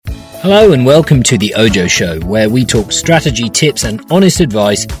Hello and welcome to the Ojo Show, where we talk strategy, tips and honest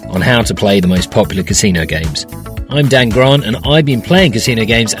advice on how to play the most popular casino games. I'm Dan Grant and I've been playing casino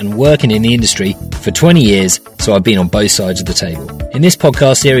games and working in the industry for 20 years, so I've been on both sides of the table. In this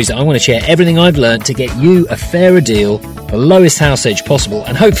podcast series, I want to share everything I've learned to get you a fairer deal, the lowest house edge possible,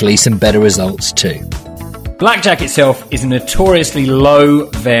 and hopefully some better results too. Blackjack itself is a notoriously low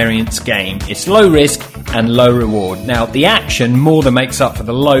variance game. It's low risk and low reward. Now, the action more than makes up for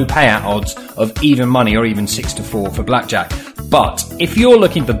the low payout odds of even money or even 6-4 for blackjack. But if you're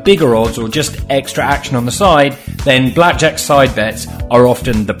looking for bigger odds or just extra action on the side, then blackjack side bets are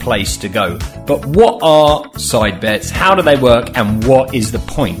often the place to go. But what are side bets? How do they work? And what is the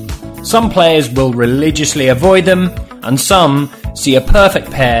point? Some players will religiously avoid them, and some see a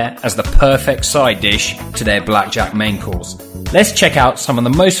perfect pair as the perfect side dish to their blackjack main course. Let's check out some of the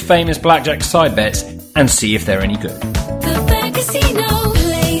most famous blackjack side bets and see if they're any good.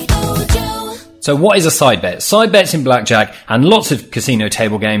 So what is a side bet? Side bets in blackjack and lots of casino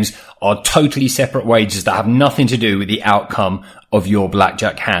table games are totally separate wagers that have nothing to do with the outcome of your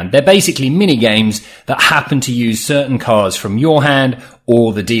blackjack hand. They're basically mini games that happen to use certain cards from your hand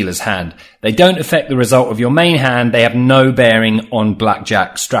or the dealer's hand. They don't affect the result of your main hand. They have no bearing on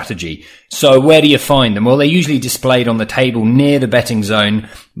blackjack strategy. So where do you find them? Well, they're usually displayed on the table near the betting zone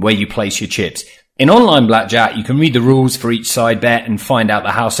where you place your chips. In online blackjack, you can read the rules for each side bet and find out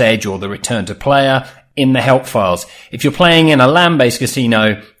the house edge or the return to player in the help files. If you're playing in a land-based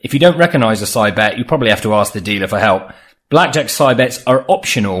casino, if you don't recognize a side bet, you probably have to ask the dealer for help. Blackjack side bets are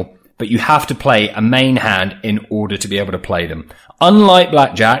optional, but you have to play a main hand in order to be able to play them. Unlike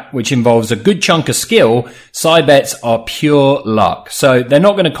blackjack, which involves a good chunk of skill, side bets are pure luck. So they're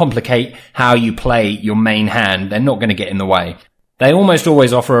not going to complicate how you play your main hand. They're not going to get in the way. They almost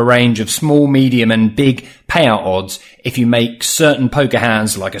always offer a range of small, medium and big payout odds. If you make certain poker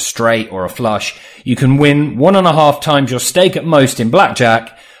hands like a straight or a flush, you can win 1.5 times your stake at most in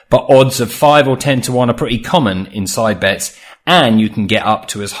blackjack, but odds of 5 or 10 to 1 are pretty common in side bets, and you can get up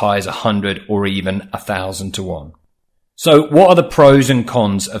to as high as 100 or even 1,000 to 1. So what are the pros and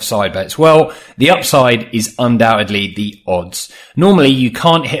cons of side bets? Well, the upside is undoubtedly the odds. Normally, you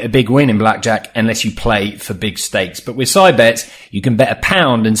can't hit a big win in blackjack unless you play for big stakes. But with side bets, you can bet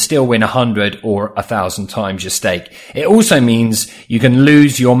 £1 and still win 100 or 1,000 times your stake. It also means you can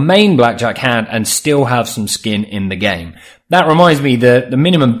lose your main blackjack hand and still have some skin in the game. That reminds me that the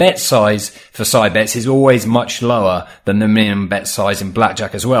minimum bet size for side bets is always much lower than the minimum bet size in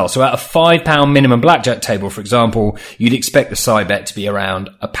blackjack as well. So at a £5 minimum blackjack table, for example, you'd expect the side bet to be around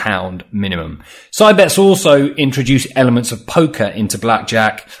 £1 minimum. Side bets also introduce elements of poker into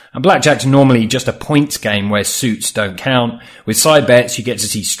blackjack. And blackjack's normally just a points game where suits don't count. With side bets, you get to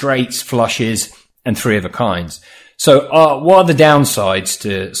see straights, flushes, and three of a kinds. So what are the downsides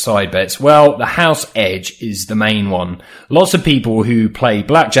to side bets? Well, the house edge is the main one. Lots of people who play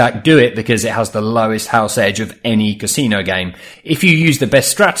blackjack do it because it has the lowest house edge of any casino game. If you use the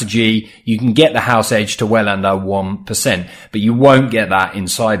best strategy, you can get the house edge to well under 1%, but you won't get that in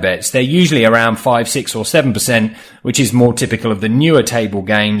side bets. They're usually around 5, 6 or 7%, which is more typical of the newer table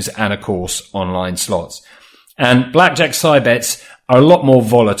games and, of course, online slots. And blackjack side bets are a lot more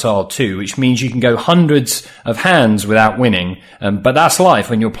volatile too, which means you can go hundreds of hands without winning. But that's life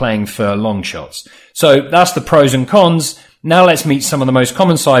when you're playing for long shots. So that's the pros and cons. Now let's meet some of the most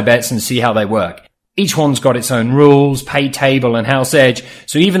common side bets and see how they work. Each one's got its own rules, pay table and house edge.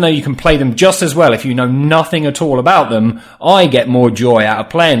 So even though you can play them just as well if you know nothing at all about them, I get more joy out of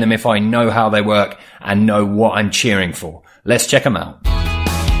playing them if I know how they work and know what I'm cheering for. Let's check them out.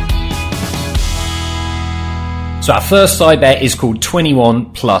 So our first side bet is called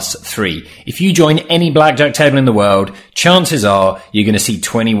 21 plus 3. If you join any blackjack table in the world, chances are you're going to see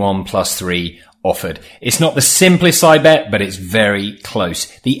 21 plus 3 offered. It's not the simplest side bet, but it's very close.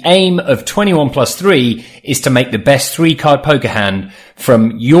 The aim of 21 plus 3 is to make the best 3-card poker hand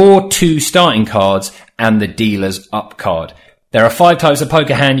from your 2 starting cards and the dealer's up card. There are 5 types of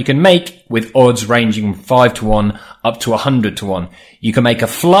poker hand you can make with odds ranging from 5 to 1 up to 100 to 1. You can make a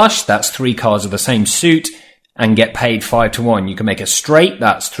flush, that's 3 cards of the same suit, and get paid 5 to 1. You can make a straight,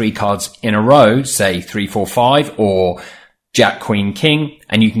 that's 3 cards in a row, say 3, 4, 5, or Jack, Queen, King,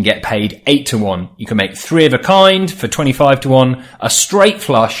 and you can get paid 8 to 1. You can make 3 of a kind for 25 to 1, a straight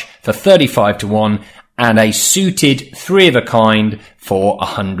flush for 35 to 1, and a suited 3 of a kind for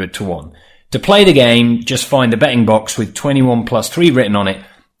 100 to 1. To play the game, just find the betting box with 21 plus 3 written on it,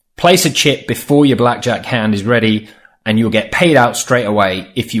 place a chip before your blackjack hand is ready, and you'll get paid out straight away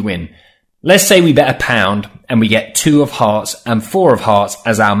if you win. Let's say we bet £1 and we get 2 of hearts and 4 of hearts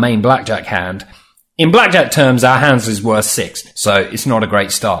as our main blackjack hand. In blackjack terms, our hands is worth 6, so it's not a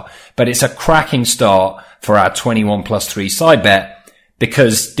great start. But it's a cracking start for our 21 plus 3 side bet,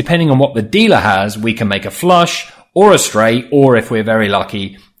 because depending on what the dealer has, we can make a flush or a straight, or if we're very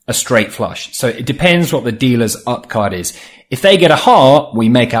lucky, a straight flush. So it depends what the dealer's up card is. If they get a heart, we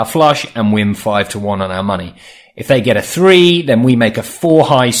make our flush and win 5-1 on our money. If they get a 3, then we make a 4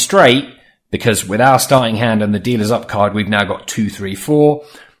 high straight, because with our starting hand and the dealer's up card, we've now got 2, 3, 4.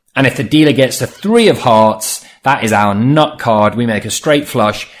 And if the dealer gets a 3 of hearts, that is our nut card. We make a straight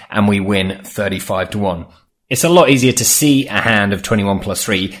flush and we win 35-1. It's a lot easier to see a hand of 21 plus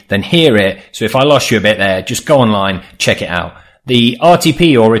 3 than hear it. So if I lost you a bit there, just go online, check it out. The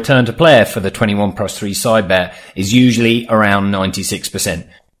RTP or return to player for the 21 plus 3 side bet is usually around 96%.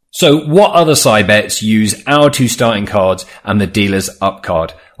 So what other side bets use our 2 starting cards and the dealer's up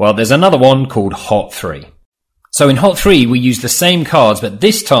card? Well, there's another one called Hot 3. So in Hot 3, we use the same cards, but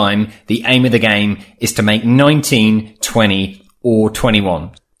this time the aim of the game is to make 19, 20 or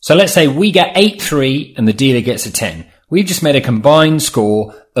 21. So let's say we get 8-3 and the dealer gets a 10. We've just made a combined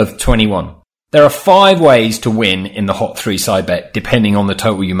score of 21. There are 5 ways to win in the Hot 3 side bet, depending on the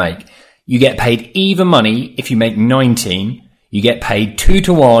total you make. You get paid even money if you make 19, you get paid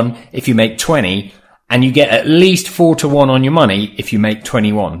 2-1 if you make 20, and you get at least 4-1 on your money if you make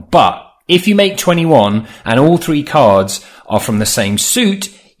 21. But if you make 21 and all 3 cards are from the same suit,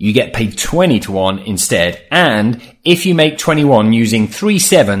 you get paid 20-1 instead. And if you make 21 using 3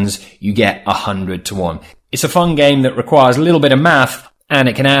 sevens, you get 100-1. It's a fun game that requires a little bit of math, and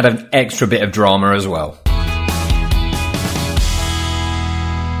it can add an extra bit of drama as well.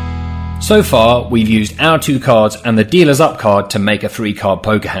 So far, we've used our 2 cards and the dealer's up card to make a 3-card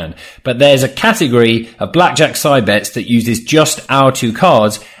poker hand. But there's a category of blackjack side bets that uses just our 2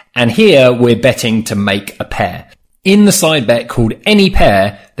 cards, and here we're betting to make a pair. In the side bet called Any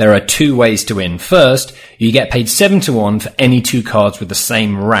Pair, there are 2 ways to win. First, you get paid 7-1 for any 2 cards with the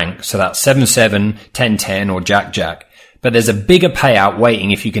same rank. So that's 7-7, 10-10 or Jack-Jack. But there's a bigger payout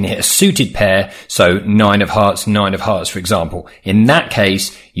waiting if you can hit a suited pair. So 9 of hearts, for example. In that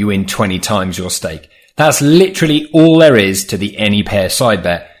case, you win 20 times your stake. That's literally all there is to the Any Pair side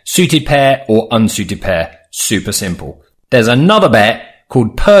bet. Suited pair or unsuited pair. Super simple. There's another bet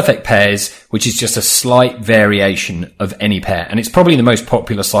called Perfect Pairs, which is just a slight variation of Any Pair. And it's probably the most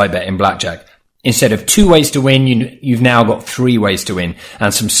popular side bet in blackjack. Instead of 2 ways to win, you've now got 3 ways to win,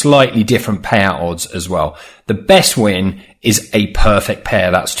 and some slightly different payout odds as well. The best win is a perfect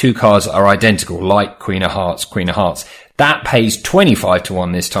pair. That's 2 cards that are identical, like Queen of Hearts, Queen of Hearts. That pays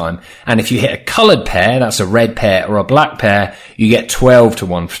 25-1 this time. And if you hit a coloured pair, that's a red pair or a black pair, you get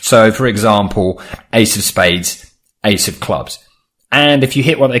 12-1. So, for example, Ace of Spades, Ace of Clubs. And if you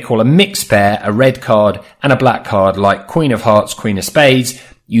hit what they call a mixed pair, a red card and a black card, like Queen of Hearts, Queen of Spades,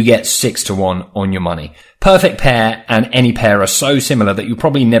 you get 6-1 on your money. Perfect pair and Any Pair are so similar that you'll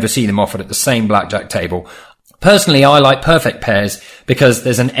probably never see them offered at the same blackjack table. Personally, I like perfect pairs because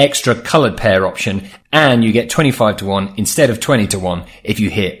there's an extra coloured pair option and you get 25-1 instead of 20-1 if you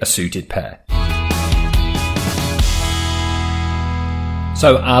hit a suited pair.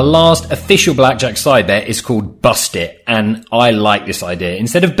 So our last official blackjack side bet is called Bust It, and I like this idea.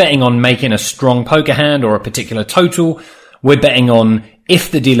 Instead of betting on making a strong poker hand or a particular total, we're betting on if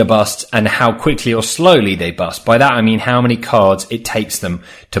the dealer busts and how quickly or slowly they bust. By that I mean how many cards it takes them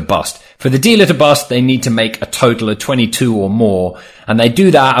to bust. For the dealer to bust, they need to make a total of 22 or more, and they do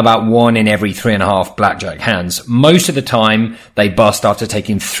that about 1 in every 3.5 blackjack hands. Most of the time, they bust after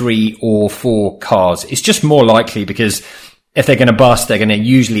taking 3 or 4 cards. It's just more likely because if they're going to bust, they're going to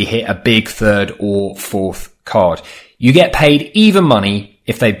usually hit a big 3rd or 4th card. You get paid even money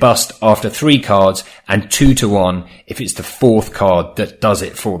if they bust after 3 cards and 2-1 if it's the 4th card that does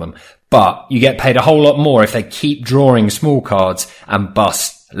it for them. But you get paid a whole lot more if they keep drawing small cards and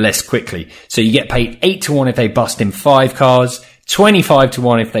bust less quickly. So you get paid 8-1 if they bust in 5 cards,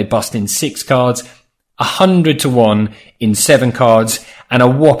 25-1 if they bust in 6 cards, 100-1 in 7 cards, and a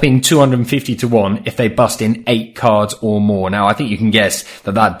whopping 250-1 if they bust in 8 cards or more. Now, I think you can guess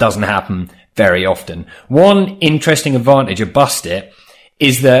that that doesn't happen very often. One interesting advantage of Bust It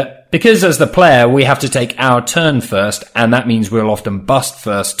is that because as the player we have to take our turn first, and that means we'll often bust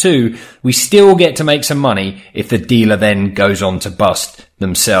first too, we still get to make some money if the dealer then goes on to bust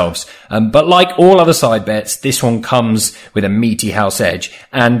themselves. But like all other side bets, this one comes with a meaty house edge,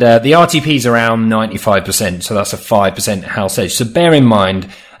 and the RTP is around 95%, so that's a 5% house edge. So bear in mind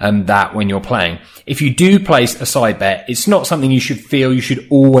that when you're playing. If you do place a side bet, it's not something you should feel you should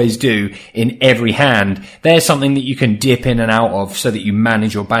always do in every hand. There's something that you can dip in and out of so that you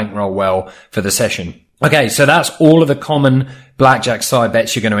manage your bankroll well for the session. Okay, so that's all of the common blackjack side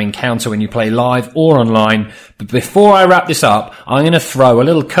bets you're going to encounter when you play live or online. But before I wrap this up, I'm going to throw a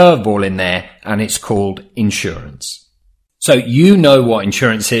little curveball in there, and it's called insurance. So you know what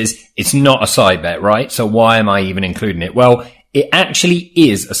insurance is. It's not a side bet, right? So why am I even including it? Well, it actually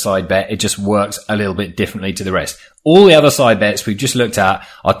is a side bet. It just works a little bit differently to the rest. All the other side bets we've just looked at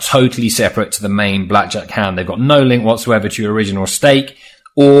are totally separate to the main blackjack hand. They've got no link whatsoever to your original stake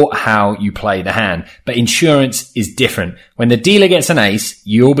or how you play the hand. But insurance is different. When the dealer gets an ace,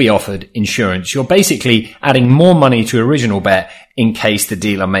 you'll be offered insurance. You're basically adding more money to your original bet in case the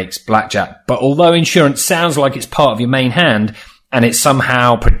dealer makes blackjack. But although insurance sounds like it's part of your main hand and it's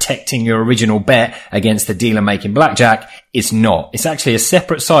somehow protecting your original bet against the dealer making blackjack, it's not. It's actually a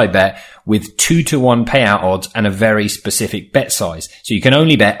separate side bet with 2-to-1 payout odds and a very specific bet size. So you can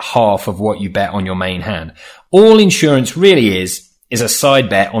only bet half of what you bet on your main hand. All insurance really is a side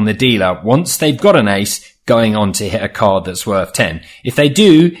bet on the dealer once they've got an ace going on to hit a card that's worth 10. If they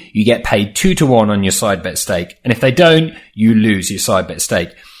do, you get paid 2-to-1 on your side bet stake. And if they don't, you lose your side bet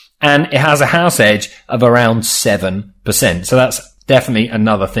stake. And it has a house edge of around 7%. So that's definitely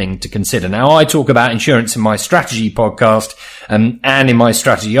another thing to consider. Now, I talk about insurance in my strategy podcast and in my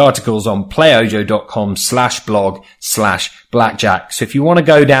strategy articles on playojo.com/blog/blackjack. So if you want to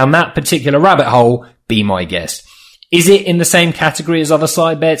go down that particular rabbit hole, be my guest. Is it in the same category as other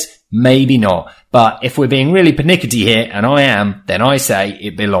side bets? Maybe not. But if we're being really pernickety here, and I am, then I say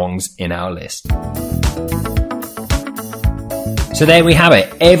it belongs in our list. So there we have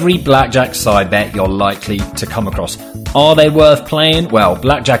it. Every blackjack side bet you're likely to come across. Are they worth playing? Well,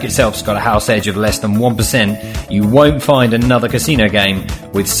 blackjack itself's got a house edge of less than 1%. You won't find another casino game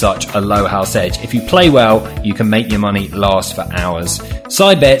with such a low house edge. If you play well, you can make your money last for hours.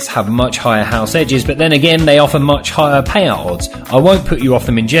 Side bets have much higher house edges, but then again, they offer much higher payout odds. I won't put you off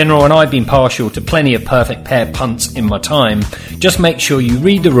them in general, and I've been partial to plenty of perfect pair punts in my time. Just make sure you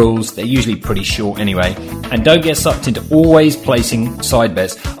read the rules. They're usually pretty short anyway. And don't get sucked into always placing side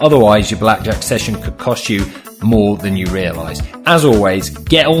bets. Otherwise, your blackjack session could cost you more than you realise. As always,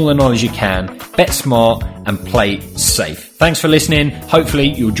 get all the knowledge you can, bet smart, and play safe. Thanks for listening. Hopefully,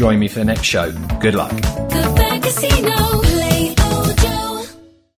 you'll join me for the next show. Good luck. The Casino.